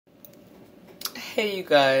Hey you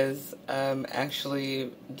guys, I'm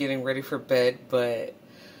actually getting ready for bed, but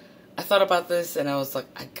I thought about this and I was like,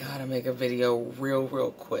 I gotta make a video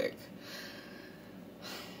real quick.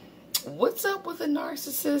 What's up with the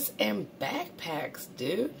narcissist and backpacks,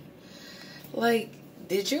 dude? Like,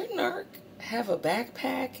 did your narc have a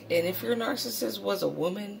backpack? And if your narcissist was a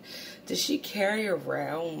woman, did she carry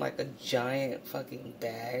around like a giant fucking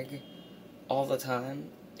bag all the time?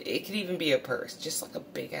 It could even be a purse, just like a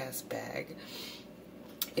big ass bag.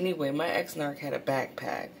 Anyway, my ex-narc had a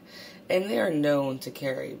backpack, and they are known to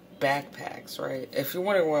carry backpacks, right? If you're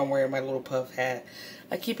wondering why I'm wearing my little puff hat,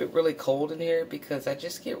 I keep it really cold in here because I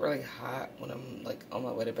just get really hot when I'm like on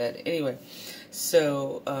my way to bed. Anyway,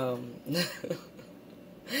 so,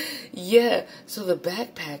 yeah, so the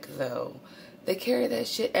backpack though, they carry that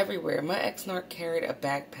shit everywhere. My ex-narc carried a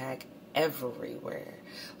backpack everywhere,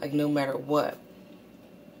 like no matter what.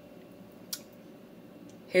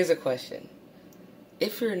 Here's a question.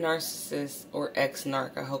 If your narcissist or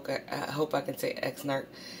ex-narc, I hope I can say ex-narc,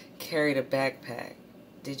 carried a backpack,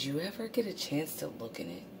 did you ever get a chance to look in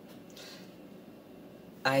it?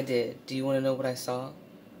 I did. Do you want to know what I saw?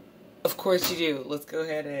 Of course you do. Let's go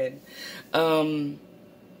ahead and,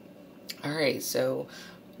 alright, so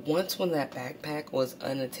once when that backpack was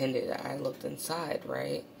unattended, I looked inside,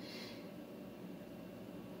 right?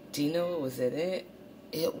 Do you know what was in it?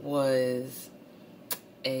 It was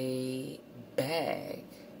a bag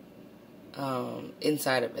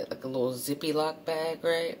inside of it, like a little zippy lock bag,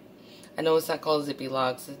 right? I know it's not called zippy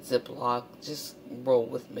locks, it's ziploc, just roll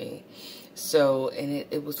with me. So, and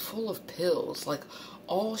it was full of pills, like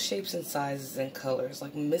all shapes and sizes and colors,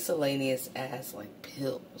 like miscellaneous ass like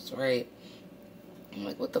pills, right? I'm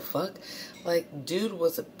like, what the fuck? Like, dude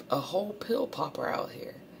was a whole pill popper out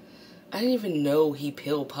here. I didn't even know he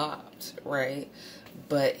pill popped, right?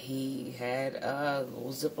 But he had a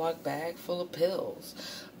little Ziploc bag full of pills,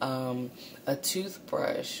 a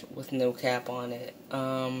toothbrush with no cap on it,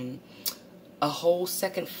 a whole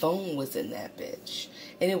second phone was in that bitch,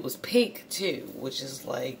 and it was pink too, which is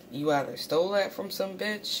like, you either stole that from some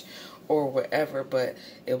bitch or whatever, but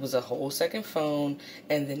it was a whole second phone,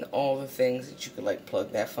 and then all the things that you could like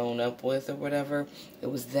plug that phone up with or whatever, it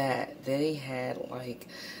was that. Then he had like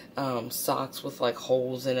socks with like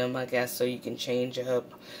holes in them, I guess, so you can change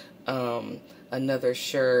up, another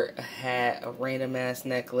shirt, a hat, a random ass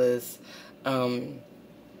necklace.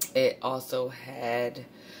 It also had,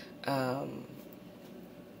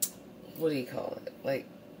 what do you call it? Like,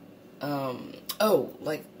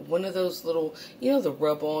 like one of those little, you know, the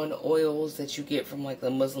rub-on oils that you get from like the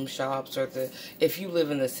Muslim shops, or if you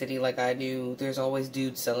live in the city like I do, there's always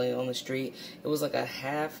dudes selling it on the street. It was like a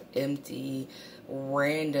half-empty,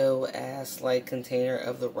 rando-ass like container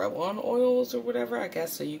of the rub-on oils or whatever, I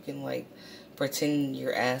guess, so you can like pretend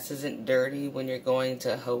your ass isn't dirty when you're going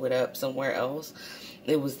to hoe it up somewhere else.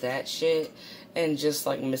 It was that shit, and just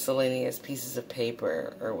like miscellaneous pieces of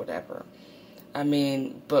paper or whatever. I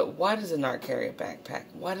mean, but why does a narc carry a backpack?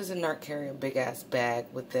 Why does a narc carry a big-ass bag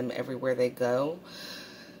with them everywhere they go?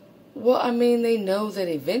 Well, I mean, they know that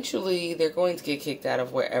eventually they're going to get kicked out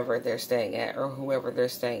of wherever they're staying at or whoever they're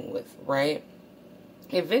staying with, right?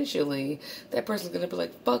 Eventually, that person's going to be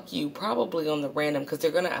like, fuck you, probably on the random, because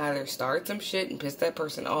they're going to either start some shit and piss that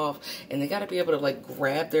person off, and they got to be able to, like,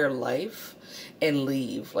 grab their life and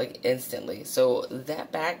leave, like, instantly. So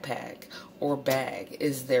that backpack or bag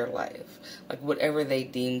is their life, like, whatever they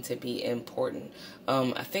deem to be important.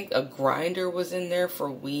 I think a grinder was in there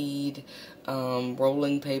for weed,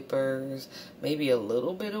 rolling papers, maybe a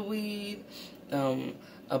little bit of weed,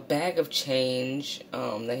 a bag of change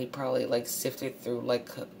that he probably like sifted through like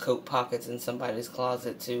coat pockets in somebody's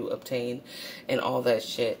closet to obtain, and all that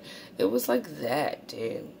shit. It was like that,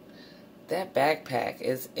 dude. That backpack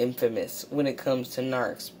is infamous when it comes to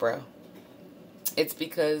narcs, bro. It's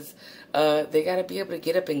because they gotta be able to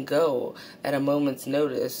get up and go at a moment's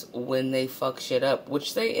notice when they fuck shit up,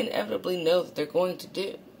 which they inevitably know that they're going to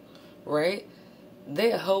do, right?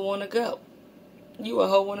 They a hoe wanna go. You a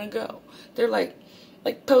hoe wanna go. They're like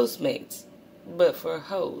Postmates, but for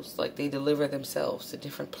hoes. Like, they deliver themselves to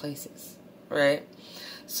different places, right?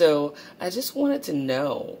 So I just wanted to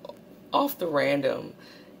know, off the random,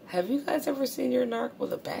 have you guys ever seen your narc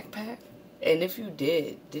with a backpack? And if you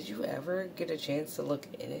did you ever get a chance to look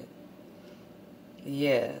in it?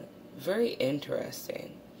 Yeah, very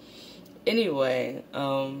interesting. Anyway,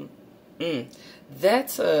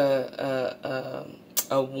 that's a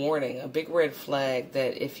warning, a big red flag,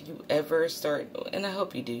 that if you ever start, and I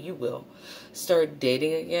hope you do, you will, start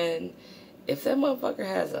dating again, if that motherfucker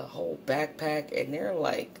has a whole backpack and they're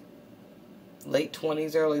like late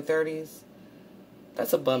 20s, early 30s,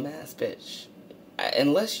 that's a bum ass bitch.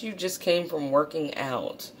 unless you just came from working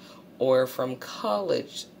out or from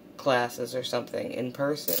college classes or something in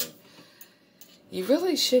person, you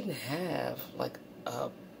really shouldn't have like a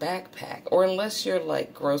backpack. Or unless you're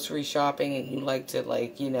like grocery shopping and you like to,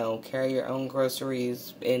 like, you know, carry your own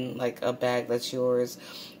groceries in like a bag that's yours.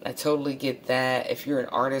 I totally get that if you're an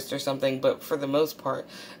artist or something, but for the most part,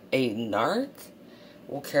 a narc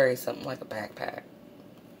will carry something like a backpack.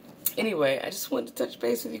 Anyway, I just wanted to touch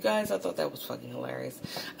base with you guys. I thought that was fucking hilarious.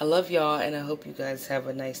 I love y'all, and I hope you guys have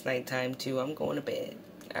a nice nighttime too. I'm going to bed.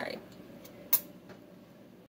 Alright.